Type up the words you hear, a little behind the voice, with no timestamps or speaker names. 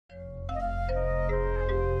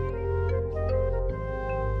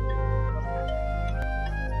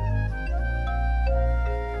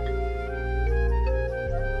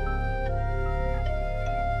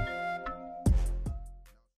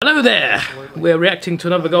Hello there! We're reacting to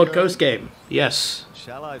another Gold Coast game. Yes.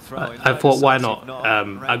 I thought, why not?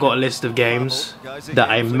 I got a list of games that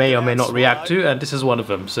I may or may not react to, and this is one of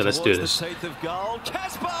them, so let's do this.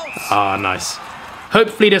 Ah, nice.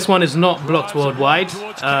 Hopefully this one is not blocked worldwide.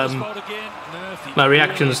 My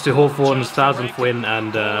reactions to Hawthorn's 1000th win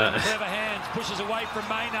and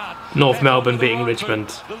North Melbourne beating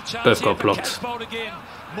Richmond both got blocked.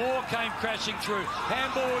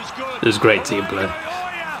 It was great team play.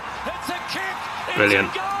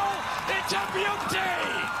 Brilliant.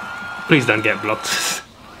 Please don't get blocked.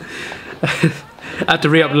 I had to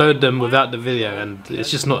re-upload them without the video, and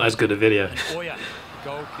it's just not as good a video.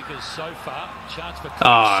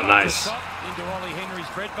 Ah, nice.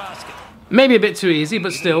 Maybe a bit too easy,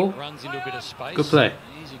 but still, good play.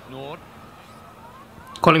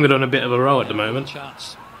 Collingwood on a bit of a roll at the moment.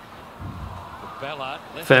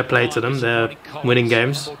 Fair play to them, they're winning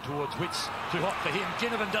games.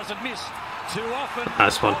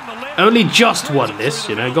 Nice one. Only just won this,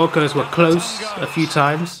 you know. Gold Coast were close a few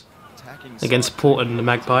times against Port and the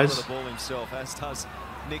Magpies.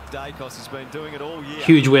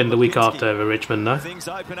 Huge win the week after over Richmond, though. Things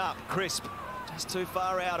open up, crisp. Just too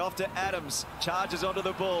far out, off to Adams. Charges onto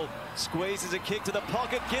the ball. Squeezes a kick to the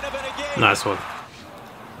pocket. Ginnivan again. Nice one.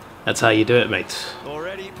 That's how you do it, mate.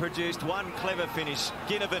 Already produced one clever finish.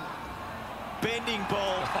 Ginnivan, bending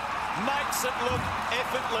ball, makes it look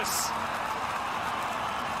effortless.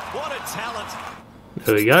 What a talent.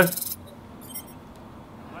 There we go.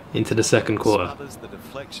 Into the second quarter.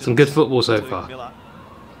 Some good football so far.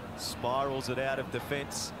 Spirals it out of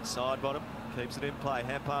defence. Side bottom. Keeps it in play.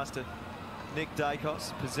 Hand pass to Nick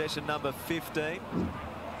Dacos. Possession number 15.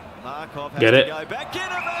 Markov has to go back.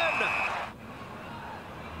 Ginnivan!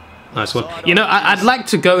 Nice one. You know, I'd like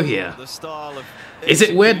to go here. Is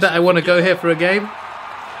it weird that I want to go here for a game?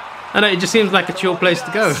 I know, it just seems like a chill place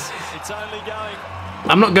to go.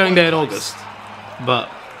 I'm not going there in August, but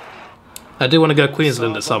I do want to go to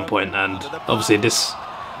Queensland at some point, and obviously this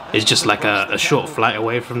is just like a short flight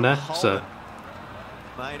away from there. So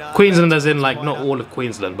Queensland as in like not all of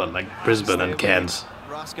Queensland, but like Brisbane and Cairns.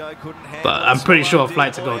 But I'm pretty sure a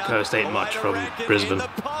flight to Gold Coast ain't much from Brisbane.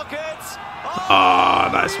 Ah,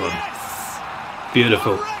 nice one.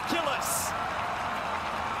 Beautiful.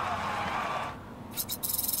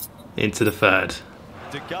 Into the third.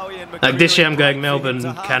 Like this year I'm going Melbourne,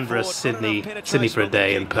 Canberra, Sydney for a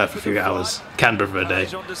day, and Perth for a few hours. Canberra for a day.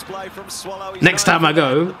 Next time I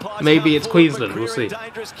go, maybe it's Queensland, we'll see.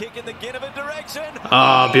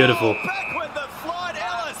 Ah, beautiful.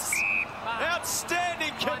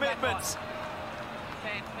 Outstanding commitment.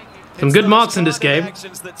 Some good marks in this game. That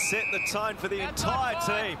set the tone for the entire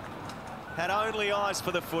team. Had only eyes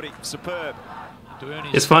for the footy. Superb.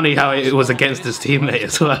 It's funny how it was against his teammate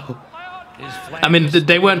as well. I mean,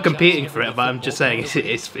 they weren't competing for it, but I'm just saying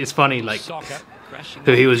it's funny, like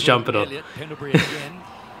who he was jumping on.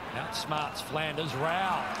 Outsmarts Flanders.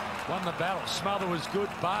 Rao won the battle. Smother was good.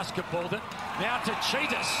 Basketballed it. Now to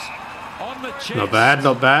Cheetahs on the chest. Not bad,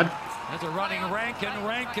 not bad. There's a running Rankin.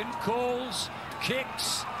 Rankin calls,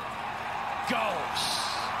 kicks, goals.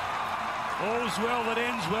 All's well that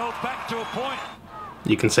ends well. Back to a point.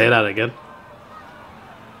 You can say that again.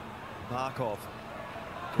 Markov.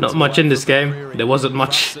 Not much in this game. There wasn't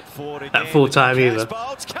much at full time either.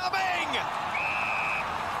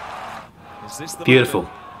 Beautiful.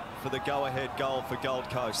 For the go-ahead goal for Gold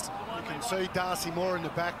Coast. You can see Darcy Moore in the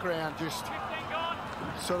background just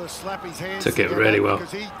sort of slap his hands. Took it really well.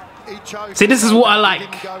 He chose. See, this is what I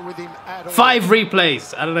like. 5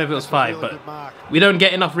 replays. I don't know if it was 5, but we don't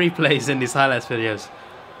get enough replays in these highlights videos.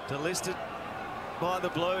 Delisted by the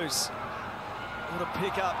Blues. What a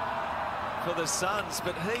pick-up for the Suns,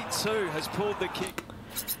 but he too has pulled the kick.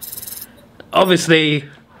 Obviously,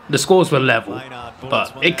 the scores were level,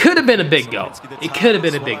 but it could have been a big goal. It could have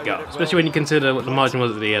been a big goal, especially when you consider what the margin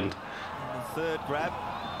was at the end. The third grab.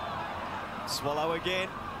 Swallow again.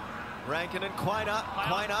 Rankin and Quainer.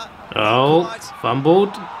 Oh,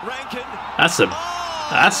 fumbled. Rankin.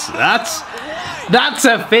 That's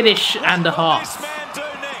a finish and a half.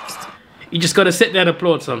 You just got to sit there and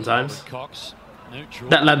applaud sometimes.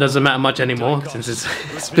 That lad doesn't matter much anymore since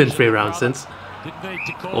it's been 3 rounds since.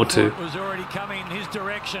 Or 2. It was already coming in his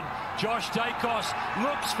direction. Josh Dacos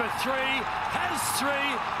looks for 3, has 3.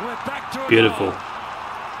 We're back to a beautiful. Goal.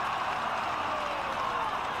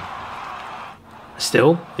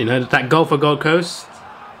 Still, you know, that goal for Gold Coast,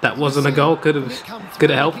 that wasn't a goal, could have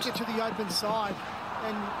helped. Kick it to the open side,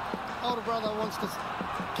 and older brother wants to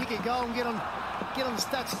kick a goal and get on the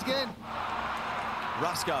stats again.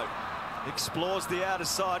 Rusco explores the outer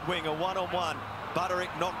side wing, a one-on-one.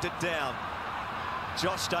 Butterick knocked it down.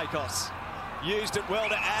 Josh Dacos used it well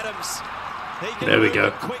to Adams. There we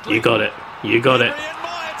go. You got it. You got it.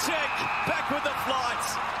 Back with the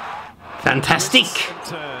flights. Fantastic.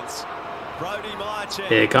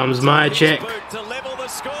 Here comes Myercheck. To level the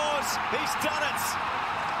scores. He's done it.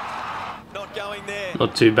 Not going there.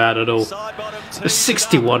 Not too bad at all.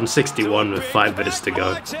 61-61 with 5 minutes to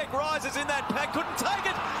go. Myercheck rises in that pack. Couldn't take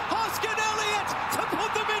it. Hoskin Elliott to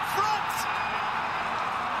put them in front.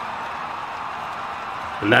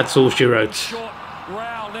 And that's all she wrote. Short.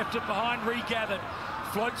 Rao left it behind, regathered.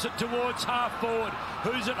 Floats it towards half forward.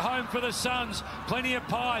 Who's at home for the Suns? Plenty of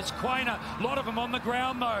pies. Quainer, a lot of them on the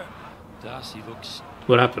ground though. Darcy looks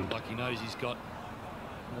What happened? like he knows he's got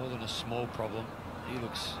more than a small problem. He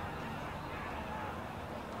looks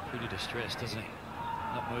pretty distressed, doesn't he?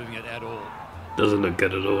 Not moving it at all. Doesn't look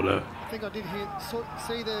good at all, though. I think I did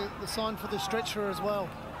see the sign for the stretcher as well.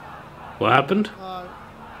 What happened?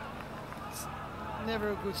 It's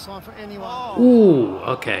never a good sign for anyone. Ooh,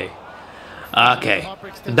 okay. Okay,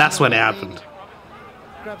 that's when it happened.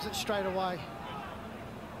 Grabs it straight away.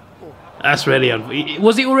 That's really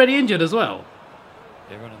was he already injured as well?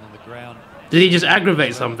 Everyone on the ground. Did he just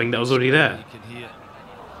aggravate something that was already there? You can hear.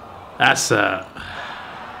 That's a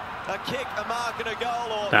kick, a mark and a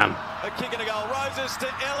goal, or damn. a kick and a goal. Roses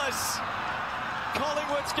to Ellis.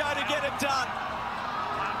 Collingwood's going to get it done.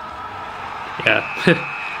 Yeah.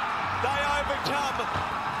 They overcome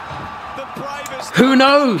the bravest. Who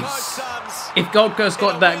knows? If Gold Coast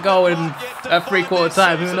got that goal in a 3/4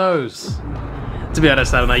 time, who knows? To be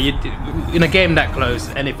honest, I don't know. In a game that close,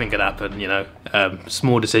 anything can happen, you know.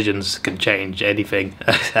 Small decisions can change anything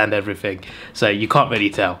and everything. So you can't really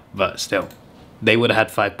tell, but still. They would have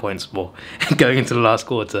had 5 points more going into the last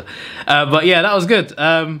quarter. But yeah, that was good.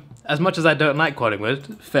 As much as I don't like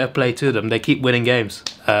Collingwood, fair play to them. They keep winning games.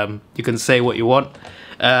 You can say what you want.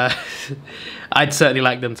 I'd certainly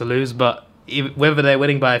like them to lose, but whether they're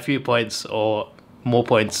winning by a few points or more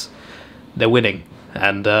points, they're winning.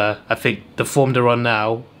 And I think the form they're on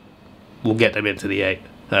now will get them into the 8.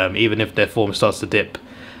 Even if their form starts to dip,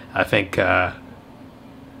 I think they'll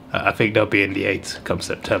be in the 8 come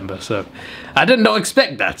September. So I did not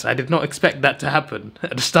expect that. I did not expect that to happen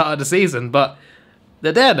at the start of the season, but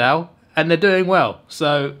they're there now and they're doing well.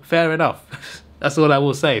 So fair enough. That's all I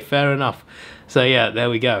will say. Fair enough. So yeah, there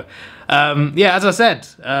we go. Yeah, as I said,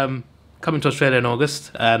 coming to Australia in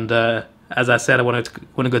August, and as I said, I want to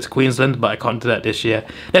go to Queensland, but I can't do that this year.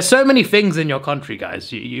 There's so many things in your country,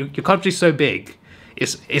 guys. Your country's so big.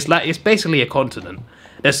 It's basically a continent.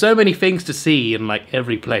 There's so many things to see in like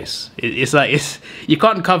every place. You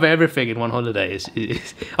can't cover everything in one holiday,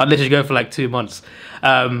 unless you go for like 2 months.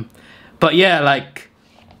 But yeah, like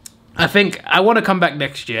I think I want to come back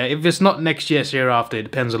next year. If it's not next year, it's year after. It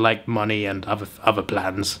depends on like money and other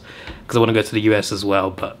plans. Because I want to go to the US as well,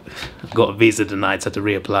 but I've got a visa denied, so I have to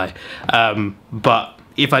reapply. But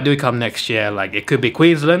if I do come next year, like it could be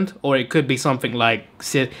Queensland, or it could be something like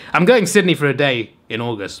I'm going Sydney for a day in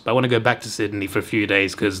August, but I want to go back to Sydney for a few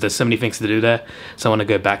days because there's so many things to do there. So I want to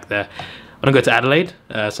go back there. I want to go to Adelaide,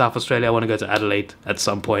 South Australia. I want to go to Adelaide at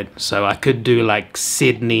some point. So I could do like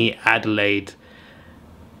Sydney, Adelaide,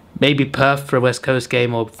 maybe Perth for a West Coast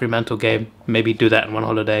game or Fremantle game. Maybe do that in one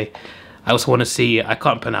holiday. I also want to see, I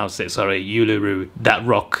can't pronounce it, sorry, Uluru, that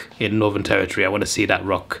rock in Northern Territory. I want to see that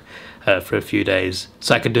rock for a few days.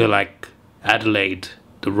 So I could do like Adelaide,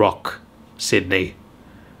 the Rock, Sydney.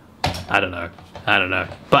 I don't know.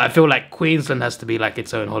 But I feel like Queensland has to be like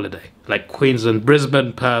its own holiday. Like Queensland,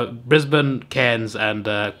 Brisbane, Cairns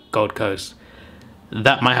and Gold Coast.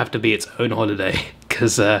 That might have to be its own holiday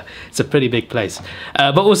because it's a pretty big place.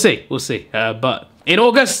 But we'll see. But in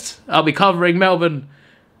August, I'll be covering Melbourne,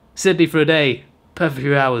 Sydney for a day, Perth for a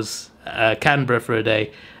few hours, Canberra for a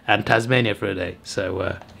day, and Tasmania for a day.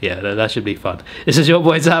 So yeah, that should be fun. This is your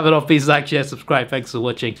boy Davidoff. Please like, share, subscribe. Thanks for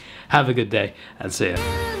watching. Have a good day and see ya.